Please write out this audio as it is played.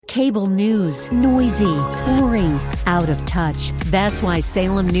Cable news, noisy, boring, out of touch. That's why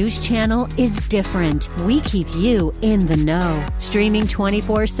Salem News Channel is different. We keep you in the know. Streaming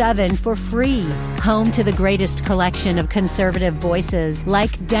 24/7 for free. Home to the greatest collection of conservative voices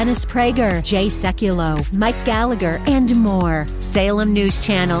like Dennis Prager, Jay Sekulow, Mike Gallagher, and more. Salem News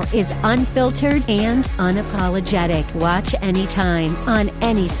Channel is unfiltered and unapologetic. Watch anytime, on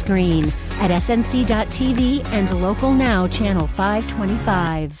any screen, at snc.tv and Local Now Channel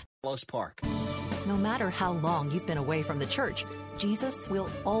 525. Park. No matter how long you've been away from the church, Jesus will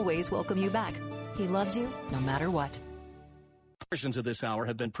always welcome you back. He loves you no matter what. Versions of this hour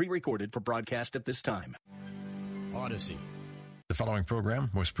have been pre-recorded for broadcast at this time. Odyssey. The following program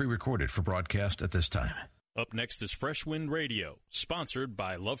was pre-recorded for broadcast at this time. Up next is Fresh Wind Radio, sponsored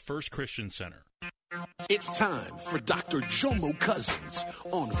by Love First Christian Center. It's time for Dr. Jomo Cousins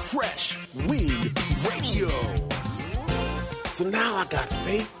on Fresh Wind Radio. So now I got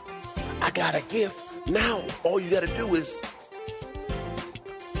faith, I got a gift. Now all you got to do is,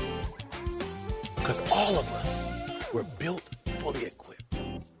 because all of us were built fully equipped.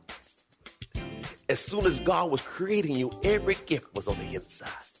 As soon as God was creating you, every gift was on the inside.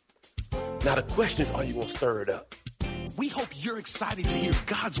 Now the question is, are you going to stir it up? We hope you're excited to hear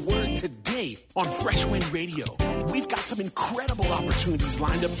God's word today on Fresh Wind Radio. We've got some incredible opportunities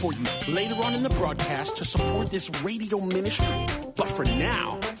lined up for you later on in the broadcast to support this radio ministry. But for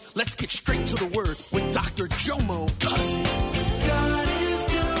now, let's get straight to the word with Dr. Jomo Cousins. God is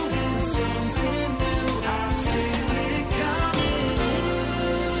doing something new. I feel it coming.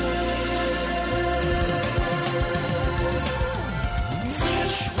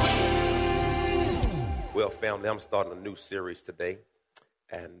 Fresh Wind. Well, family, I'm starting a new series today,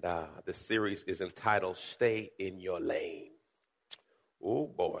 and the series is entitled Stay in Your Lane. Oh,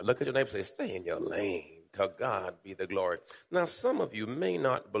 boy. Look at your neighbor and say, stay in your lane. To God be the glory. Now, some of you may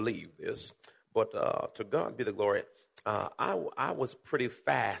not believe this, but to God be the glory. I was pretty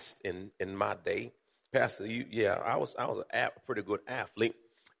fast in my day. Pastor, I was a pretty good athlete,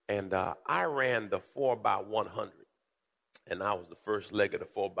 and I ran the 4x100. And I was the first leg of the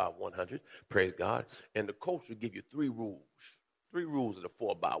 4x100. Praise God. And the coach would give you three rules. 3 rules of the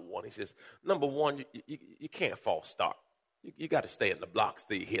 4x1. He says, number one, you can't false start. You got to stay in the blocks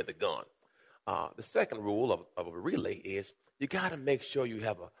till you hear the gun. The second rule of a relay is you got to make sure you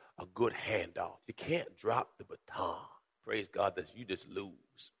have a good handoff. You can't drop the baton. Praise God that you just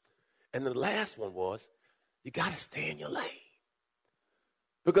lose. And the last one was you got to stay in your lane.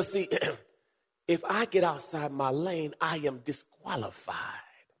 Because, see, if I get outside my lane, I am disqualified.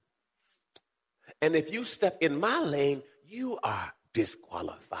 And if you step in my lane, you are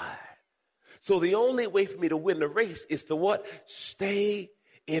disqualified. So the only way for me to win the race is to what? Stay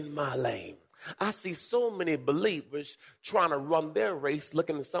in my lane. I see so many believers trying to run their race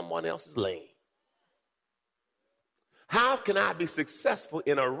looking in someone else's lane. How can I be successful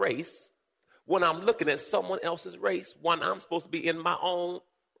in a race when I'm looking at someone else's race when I'm supposed to be in my own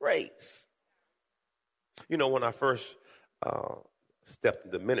race? You know, when I first stepped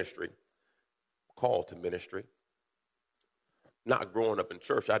into ministry, called to ministry, not growing up in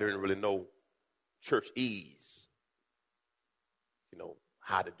church, I didn't really know churchese. You know,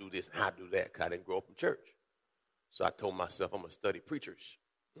 how to do this, how to do that, because I didn't grow up in church. So I told myself I'm going to study preachers.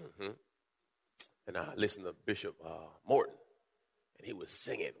 And I listened to Bishop Morton, and he was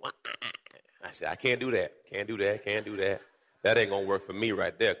singing. I said, I can't do that, can't do that, can't do that. That ain't going to work for me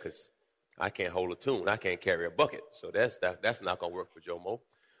right there, because I can't hold a tune. I can't carry a bucket. So that's not going to work for Jomo.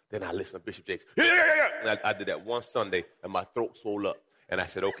 Then I listened to Bishop Jakes. And I did that one Sunday, and my throat swelled up. And I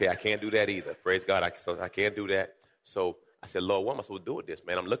said, okay, I can't do that either. Praise God, I can't do that. So I said, Lord, what am I supposed to do with this,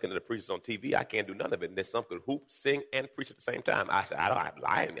 man? I'm looking at the preachers on TV. I can't do none of it. And there's some could hoop, sing, and preach at the same time. I said,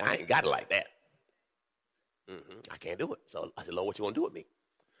 I ain't got it like that. I can't do it. So I said, Lord, what you want to do with me?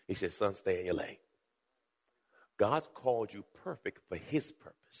 He said, son, stay in your lane. God's called you perfect for his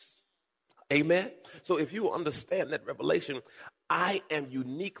purpose. Amen. So if you understand that revelation, I am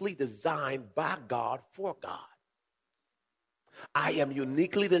uniquely designed by God for God. I am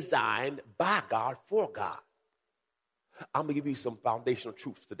uniquely designed by God for God. I'm going to give you some foundational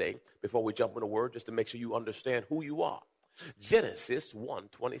truths today before we jump in the word, just to make sure you understand who you are. Genesis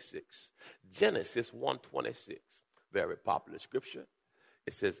 1:26. Genesis 1:26. Very popular scripture.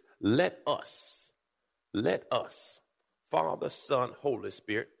 It says, let us, Father, Son, Holy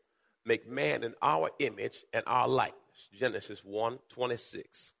Spirit, make man in our image and our likeness. Genesis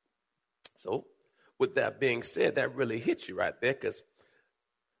 1:26. So, with that being said, that really hits you right there, because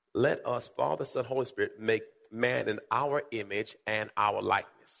let us, Father, Son, Holy Spirit, make man in our image and our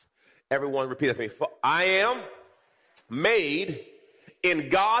likeness. Everyone repeat after me. For I am made in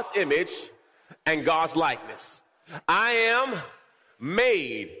God's image and God's likeness. I am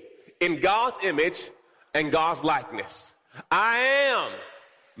made in God's image and God's likeness. I am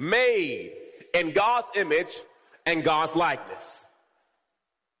made in God's image and God's likeness.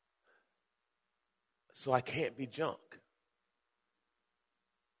 So I can't be junk.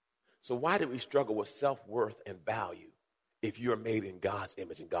 So why do we struggle with self-worth and value if you're made in God's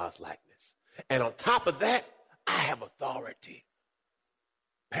image and God's likeness? And on top of that, I have authority.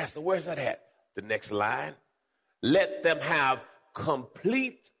 Pastor, where's that at? The next line. Let them have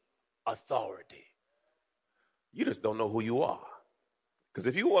complete authority. You just don't know who you are. Because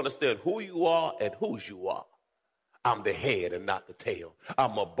if you understand who you are and whose you are, I'm the head and not the tail.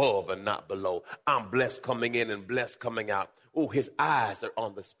 I'm above and not below. I'm blessed coming in and blessed coming out. Oh, his eyes are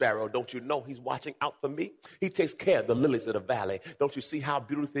on the sparrow. Don't you know he's watching out for me? He takes care of the lilies of the valley. Don't you see how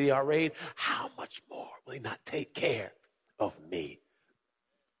beautifully they are arrayed? How much more will he not take care of me?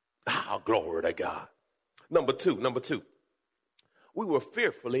 Ah, glory to God. Number two. We were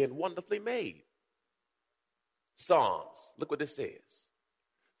fearfully and wonderfully made. Psalms, look what it says.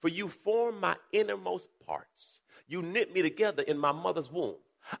 For you formed my innermost parts. You knit me together in my mother's womb.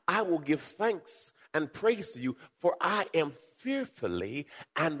 I will give thanks and praise to you, for I am fearfully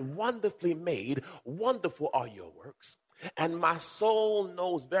and wonderfully made. Wonderful are your works. And my soul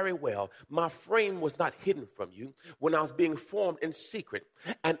knows very well my frame was not hidden from you when I was being formed in secret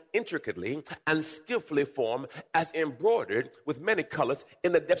and intricately and skillfully formed as embroidered with many colors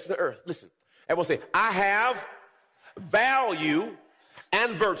in the depths of the earth. Listen, everyone say, I have value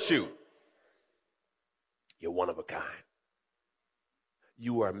and virtue. You're one of a kind.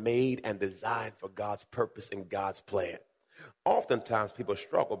 You are made and designed for God's purpose and God's plan. Oftentimes people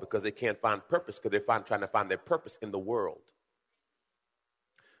struggle because they can't find purpose because they're trying to find their purpose in the world.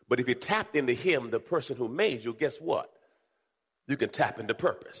 But if you tapped into him, the person who made you, guess what? You can tap into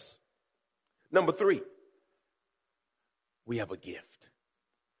purpose. Number 3, we have a gift.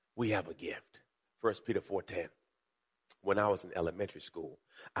 We have a gift. 1 Peter 4:10. When I was in elementary school,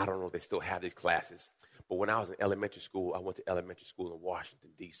 I don't know if they still have these classes, but when I was in elementary school, I went to elementary school in Washington,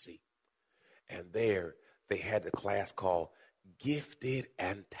 D.C. And there they had a class called Gifted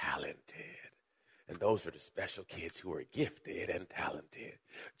and Talented. And those were the special kids who were gifted and talented.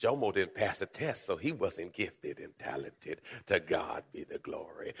 Jomo didn't pass the test, so he wasn't gifted and talented. To God be the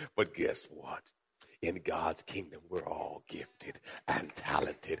glory. But guess what? In God's kingdom, we're all gifted and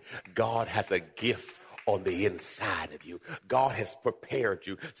talented. God has a gift on the inside of you. God has prepared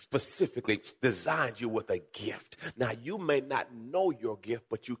you, specifically designed you with a gift. Now, you may not know your gift,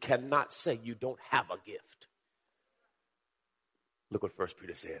 but you cannot say you don't have a gift. Look what 1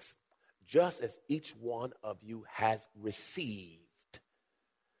 Peter says. Just as each one of you has received.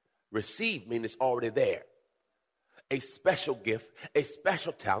 Received means it's already there. A special gift, a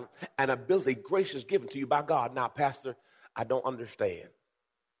special talent, an ability gracious given to you by God. Now, Pastor, I don't understand.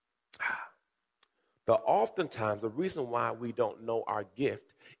 But oftentimes, the reason why we don't know our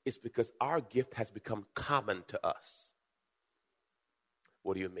gift is because our gift has become common to us.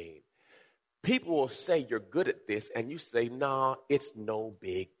 What do you mean? People will say you're good at this, and you say, nah, it's no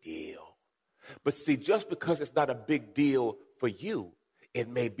big deal. But see, just because it's not a big deal for you, it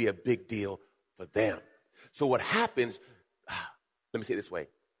may be a big deal for them. So what happens, let me say it this way.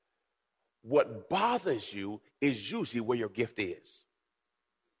 What bothers you is usually where your gift is.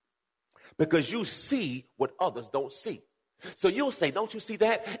 Because you see what others don't see. So you'll say, don't you see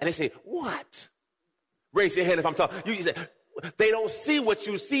that? And they say, what? Raise your hand if I'm talking. You say, they don't see what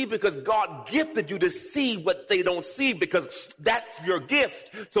you see because God gifted you to see what they don't see because that's your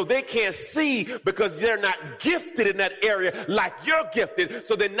gift. So they can't see because they're not gifted in that area like you're gifted.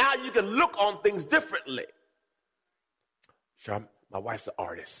 So then now you can look on things differently. Sure, my wife's an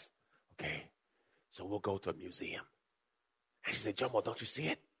artist. Okay, so we'll go to a museum. And she said, Jomo, don't you see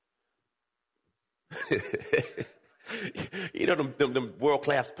it? You know them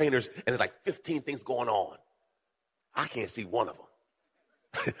world-class painters, and there's like 15 things going on. I can't see one of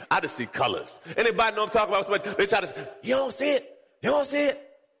them. I just see colors. Anybody know I'm talking about? Somebody, they try to say, you don't see it? You don't see it?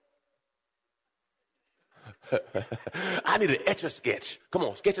 I need an Etch-a-Sketch. Come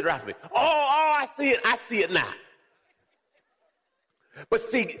on, sketch it right for me. Oh, I see it. I see it now. But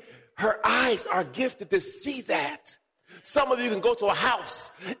see, her eyes are gifted to see that. Some of you can go to a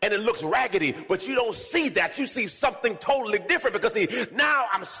house and it looks raggedy, but you don't see that. You see something totally different because see, now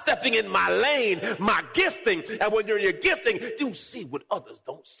I'm stepping in my lane, my gifting. And when you're in your gifting, you see what others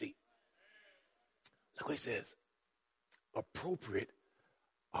don't see. Look what he says. Appropriate,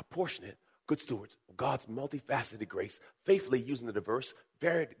 apportionate, good stewards of God's multifaceted grace, faithfully using the diverse,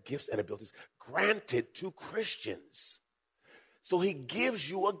 varied gifts and abilities granted to Christians. So he gives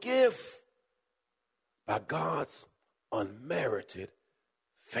you a gift by God's unmerited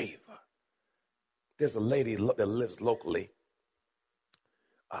favor. There's a lady that lives locally.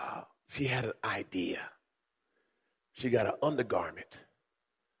 She had an idea. She got an undergarment,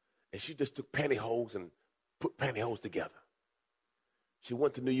 and she just took pantyhose and put pantyhose together. She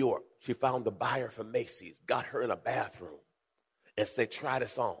went to New York. She found the buyer from Macy's, got her in a bathroom, and said, try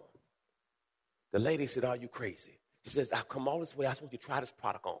this on. The lady said, are you crazy? She says, I've come all this way. I just want you to try this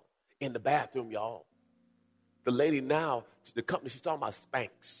product on. In the bathroom, y'all. The lady now, the company she's talking about,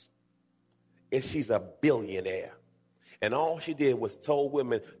 Spanx. And she's a billionaire. And all she did was told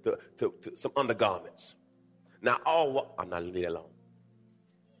women to some undergarments. Now, I'm not leaving it alone.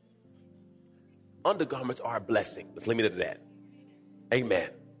 Undergarments are a blessing. Let's limit it to that. Amen.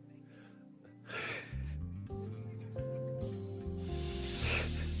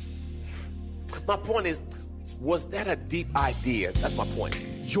 My point is, was that a deep idea? That's my point.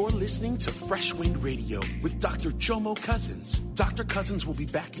 You're listening to Fresh Wind Radio with Dr. Jomo Cousins. Dr. Cousins will be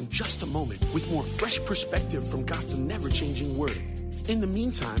back in just a moment with more fresh perspective from God's never-changing word. In the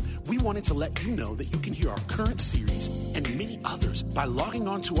meantime, we wanted to let you know that you can hear our current series and many others by logging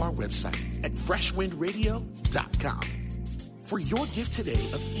on to our website at freshwindradio.com. For your gift today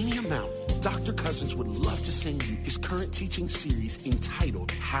of any amount, Dr. Cousins would love to send you his current teaching series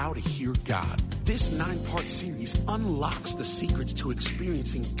entitled How to Hear God. This 9-part series unlocks the secrets to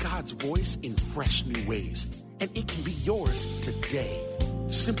experiencing God's voice in fresh new ways. And it can be yours today.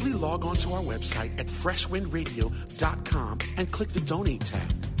 Simply log on to our website at freshwindradio.com and click the Donate tab.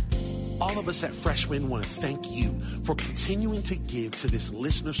 All of us at Fresh Wind want to thank you for continuing to give to this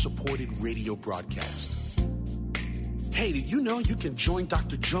listener-supported radio broadcast. Hey, did you know you can join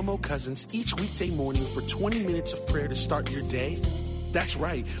Dr. Jomo Cousins each weekday morning for 20 minutes of prayer to start your day? That's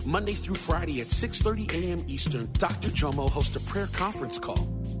right. Monday through Friday at 6:30 a.m. Eastern, Dr. Jomo hosts a prayer conference call.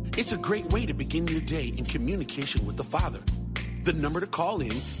 It's a great way to begin your day in communication with the Father. The number to call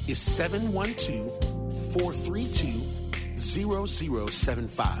in is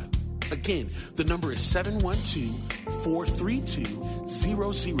 712-432-0075. Again, the number is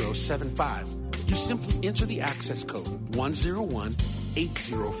 712-432-0075. You simply enter the access code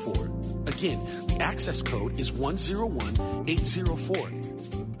 101804. Again, the access code is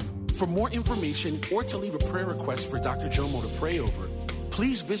 101804. For more information or to leave a prayer request for Dr. Jomo to pray over,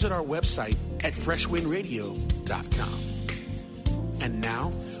 please visit our website at freshwindradio.com. And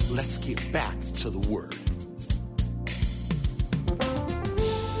now, let's get back to the Word.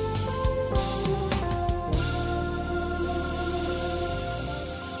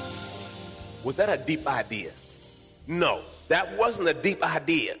 Was that a deep idea? No, that wasn't a deep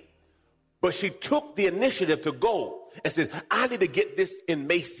idea. But she took the initiative to go and said, I need to get this in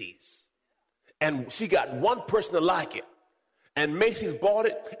Macy's. And she got one person to like it. And Macy's bought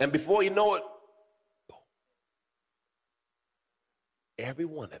it, and before you know it, boom. Every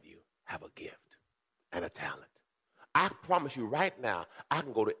one of you have a gift and a talent. I promise you right now, I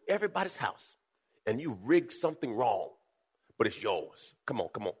can go to everybody's house, and you rigged something wrong, but it's yours. Come on,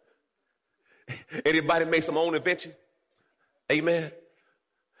 come on. Anybody make some own invention? Amen.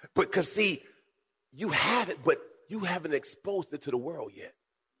 Because see, you have it, but you haven't exposed it to the world yet.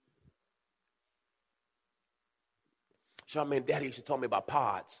 Charmaine, Daddy used to tell me about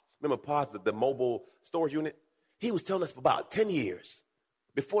Pods. Remember Pods, the mobile storage unit? He was telling us for about 10 years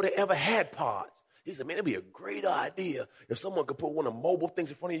before they ever had Pods. He said, man, it'd be a great idea if someone could put one of the mobile things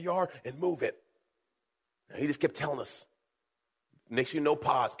in front of your yard and move it. And he just kept telling us. Next you know,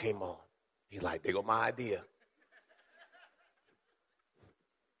 Pods came on. He's like, there go my idea.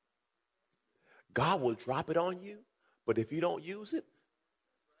 God will drop it on you, but if you don't use it,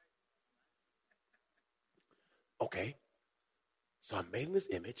 okay. So I'm made in this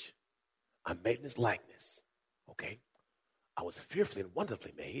image. I'm made in this likeness. Okay. I was fearfully and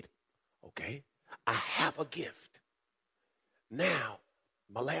wonderfully made. Okay. I have a gift. Now,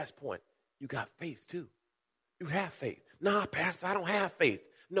 my last point, you got faith too. You have faith. Nah, Pastor, I don't have faith.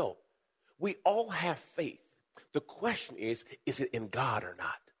 No. We all have faith. The question is it in God or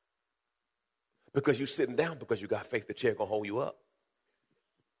not? Because you're sitting down because you got faith the chair going to hold you up.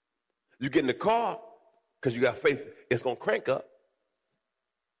 You get in the car because you got faith it's going to crank up.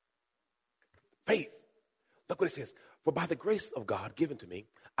 Faith. Look what it says. For by the grace of God given to me,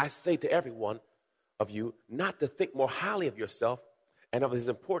 I say to every one of you not to think more highly of yourself and of his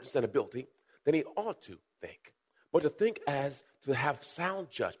importance and ability than he ought to think, but to think as to have sound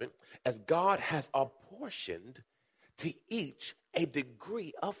judgment, as God has apportioned to each a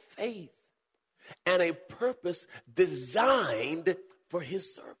degree of faith and a purpose designed for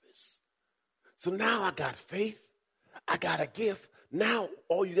his service. So now I got faith, I got a gift. Now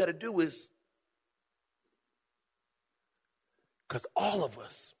all you got to do is, because all of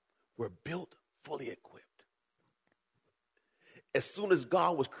us were built fully equipped. As soon as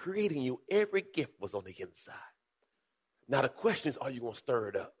God was creating you, every gift was on the inside. Now the question is, are you going to stir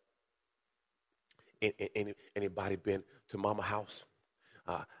it up? Anybody been to Mama's house?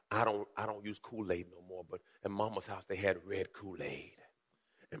 I don't use Kool-Aid no more, but in Mama's house they had red Kool-Aid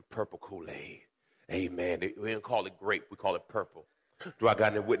and purple Kool-Aid. Amen. We didn't call it grape, we call it purple. Do I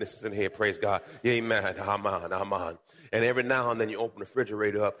got any witnesses in here? Praise God. Yeah, amen. Amen. And every now and then you open the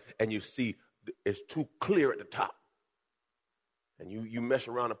refrigerator up and you see it's too clear at the top. And you mess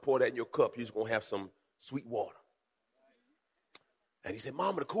around and pour that in your cup, you're just going to have some sweet water. And he said,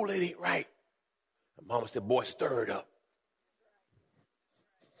 Mama, the Kool-Aid ain't right. And Mama said, boy, stir it up.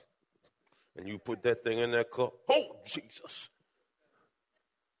 And you put that thing in that cup. Oh, Jesus.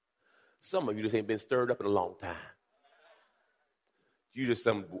 Some of you just ain't been stirred up in a long time. You just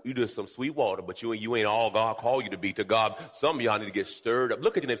some sweet water, but you ain't all God called you to be to God. Some of y'all need to get stirred up.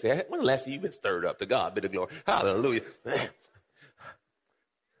 Look at you and say, hey, when the last time you been stirred up? To God be the glory. Hallelujah.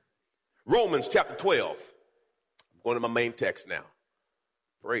 Romans chapter 12. I'm going to my main text now.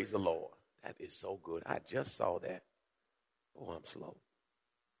 Praise the Lord. That is so good. I just saw that. Oh, I'm slow.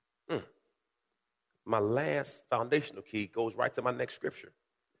 My last foundational key goes right to my next scripture.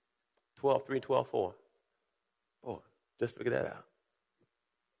 12:3 and 12:4. Boy, just figure that out.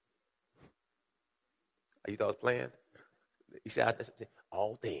 You thought I was playing? He said,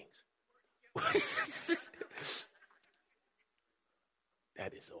 all things.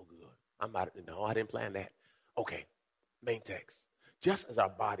 That is so good. I didn't plan that. Okay, main text. Just as our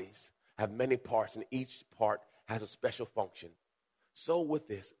bodies have many parts and each part has a special function, so with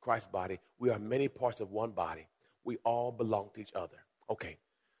this, Christ's body, we are many parts of one body. We all belong to each other. Okay,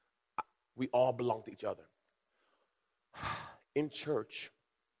 we all belong to each other. In church,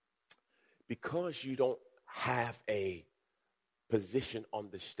 because you don't have a position on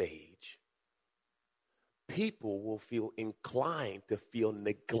the stage, people will feel inclined to feel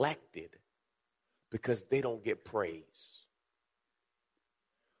neglected because they don't get praise.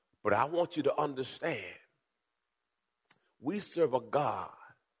 But I want you to understand, we serve a God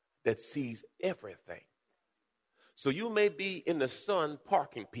that sees everything. So you may be in the sun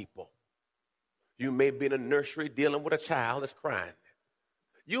parking people. You may be in a nursery dealing with a child that's crying.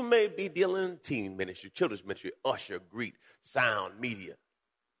 You may be dealing in teen ministry, children's ministry, usher, greet, sound, media.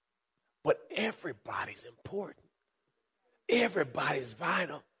 But everybody's important. Everybody's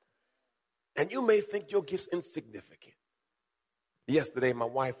vital. And you may think your gift's insignificant. Yesterday, my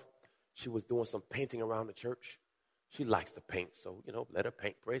wife, she was doing some painting around the church. She likes to paint, so, let her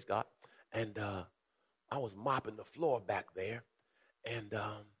paint, praise God. And I was mopping the floor back there. And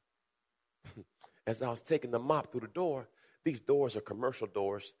as I was taking the mop through the door, these doors are commercial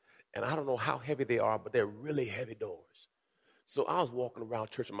doors, and I don't know how heavy they are, but they're really heavy doors. So I was walking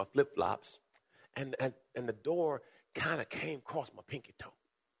around church in my flip-flops, and the door kind of came across my pinky toe.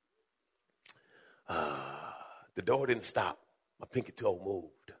 The door didn't stop. My pinky toe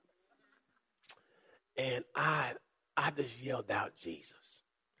moved. And I just yelled out, Jesus.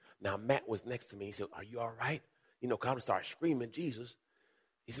 Now, Matt was next to me. He said, are you all right? Kind of started screaming, Jesus.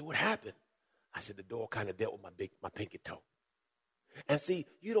 He said, what happened? I said, the door kind of dealt with my pinky toe. And see,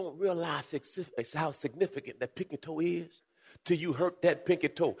 you don't realize how significant that pinky toe is till you hurt that pinky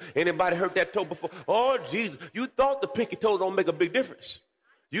toe. Anybody hurt that toe before? Oh, Jesus, you thought the pinky toe don't make a big difference.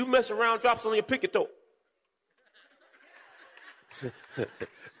 You mess around, drop something on your pinky toe.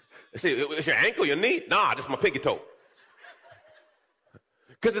 See, it's your ankle, your knee? Nah, just my pinky toe.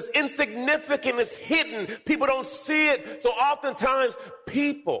 Because it's insignificant, it's hidden. People don't see it. So oftentimes,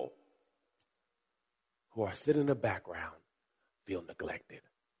 people who are sitting in the background feel neglected.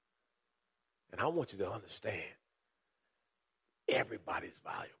 And I want you to understand, everybody's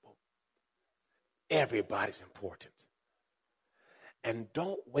valuable. Everybody's important. And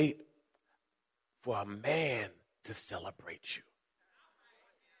don't wait for a man to celebrate you.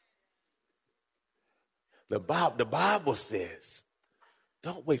 The Bible says,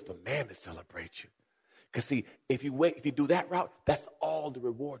 don't wait for man to celebrate you. Because see, if you do that route, that's all the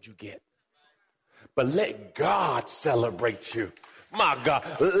reward you get. But let God celebrate you. My God,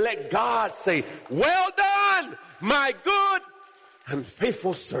 let God say, well done, my good and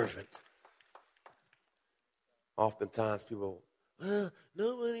faithful servant. Oftentimes people,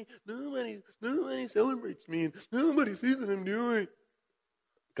 nobody celebrates me and nobody sees what I'm doing.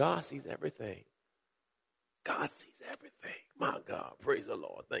 God sees everything. God sees everything. My God, praise the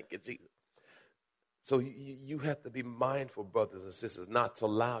Lord. Thank you, Jesus. So you have to be mindful, brothers and sisters, not to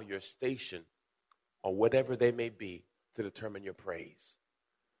allow your station or whatever they may be to determine your praise.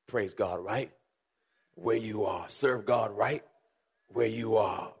 Praise God right where you are. Serve God right where you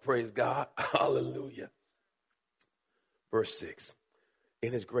are. Praise God. Hallelujah. Verse 6.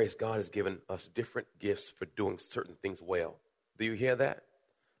 In his grace, God has given us different gifts for doing certain things well. Do you hear that?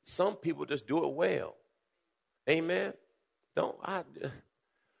 Some people just do it well. Amen.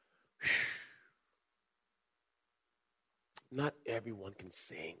 Not everyone can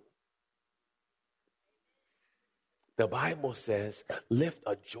sing. The Bible says, lift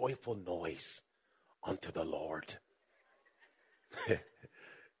a joyful noise unto the Lord.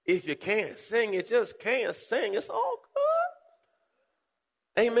 If you can't sing, you just can't sing. It's all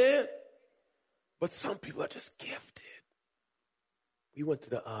good. Amen. But some people are just gifted. We went to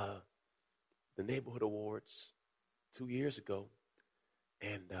the neighborhood awards 2 years ago,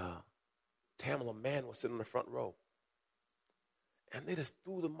 and Tamala Mann was sitting in the front row. And they just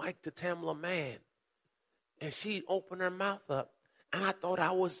threw the mic to Tamala Mann. And she opened her mouth up, and I thought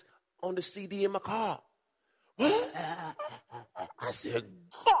I was on the CD in my car. I said,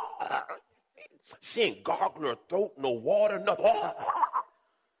 she ain't gargling her throat, no water, nothing.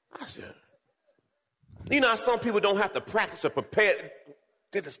 I said, you know how some people don't have to practice or prepare.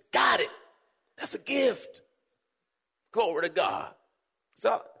 They just got it. That's a gift. Glory to God.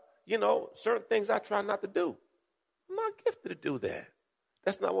 So, you know, certain things I try not to do. I'm not gifted to do that.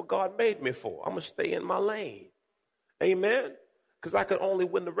 That's not what God made me for. I'm going to stay in my lane. Amen? Because I could only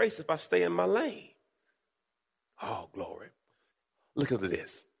win the race if I stay in my lane. Oh, glory. Look at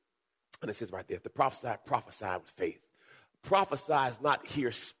this. And it says right there, if the prophesy with faith. Prophesy is not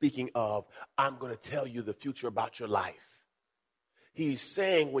here speaking of, I'm going to tell you the future about your life. He's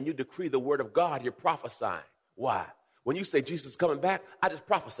saying when you decree the word of God, you're prophesying. Why? When you say Jesus is coming back, I just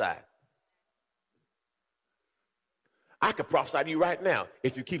prophesied. I could prophesy to you right now.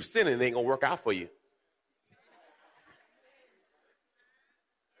 If you keep sinning, it ain't going to work out for you.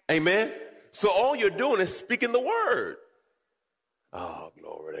 Amen? So all you're doing is speaking the word. Oh,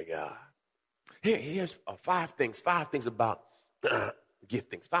 glory to God. Here's five things about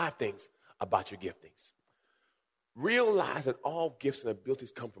giftings. 5 things about your giftings. Realize that all gifts and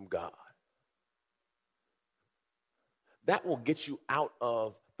abilities come from God. That will get you out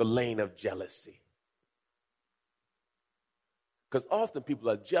of the lane of jealousy. Because often people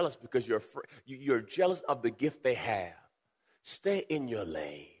are jealous because you're jealous of the gift they have. Stay in your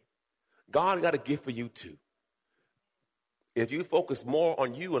lane. God got a gift for you too. If you focus more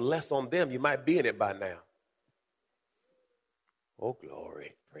on you and less on them, you might be in it by now. Oh,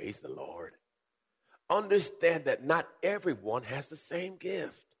 glory. Praise the Lord. Understand that not everyone has the same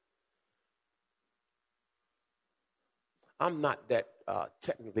gift. I'm not that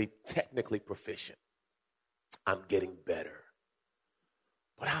technically proficient. I'm getting better.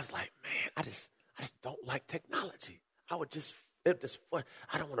 But I was like, man, I just don't like technology. It's fun.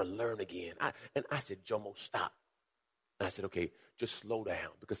 I don't want to learn again. And I said, Jomo, stop. And I said, okay, just slow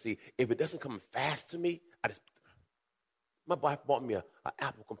down. Because see, if it doesn't come fast to me, my wife bought me an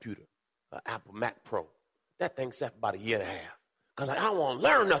Apple computer, an Apple Mac Pro. That thing sat for about 1.5 years. Because I don't want to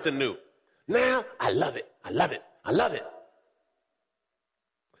learn nothing new. Now, I love it. I love it. I love it.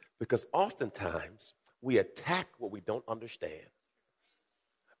 Because oftentimes, we attack what we don't understand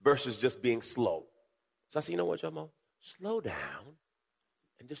versus just being slow. So I said, you know what, Jomo? Slow down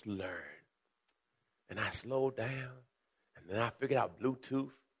and just learn. And I slowed down, and then I figured out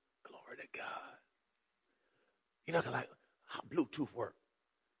Bluetooth. Glory to God. You know, like, how Bluetooth work?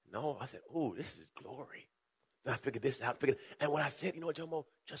 No, I said, ooh, this is glory. Then I figured this out. And when I said, you know what, Jomo?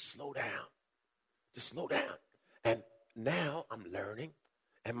 Just slow down. Just slow down. And now I'm learning,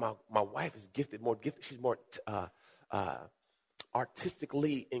 and my wife is more gifted. She's more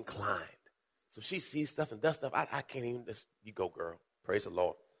artistically inclined. So she sees stuff and does stuff. I can't even, you go, girl. Praise the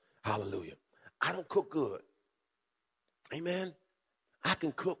Lord. Hallelujah. I don't cook good. Amen. I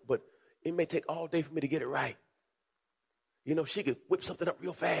can cook, but it may take all day for me to get it right. You know, she could whip something up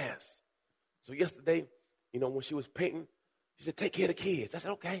real fast. So yesterday, you know, when she was painting, she said, take care of the kids. I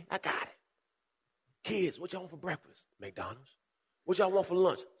said, okay, I got it. Kids, what y'all want for breakfast? McDonald's. What y'all want for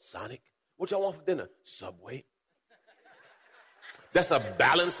lunch? Sonic. What y'all want for dinner? Subway. That's a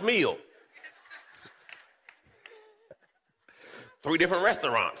balanced meal. 3 different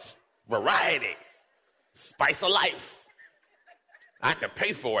restaurants. Variety. Spice of life. I can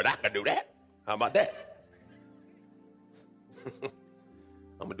pay for it. I can do that. How about that? I'm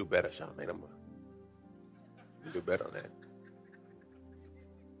going to do better, Charmaine. I'm going to do better on that.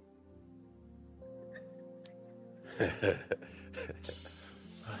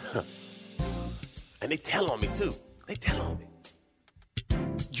 And they tell on me, too. They tell on me.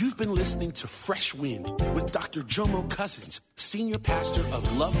 You've been listening to Fresh Wind with Dr. Jomo Cousins, Senior Pastor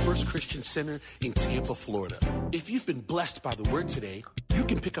of Love First Christian Center in Tampa, Florida. If you've been blessed by the word today, you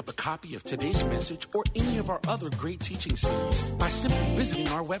can pick up a copy of today's message or any of our other great teaching series by simply visiting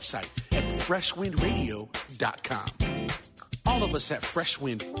our website at freshwindradio.com. All of us at Fresh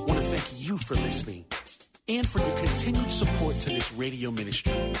Wind want to thank you for listening and for your continued support to this radio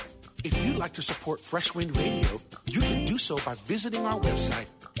ministry. If you'd like to support Fresh Wind Radio, you can do so by visiting our website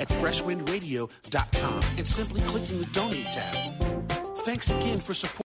at freshwindradio.com and simply clicking the Donate tab. Thanks again for support.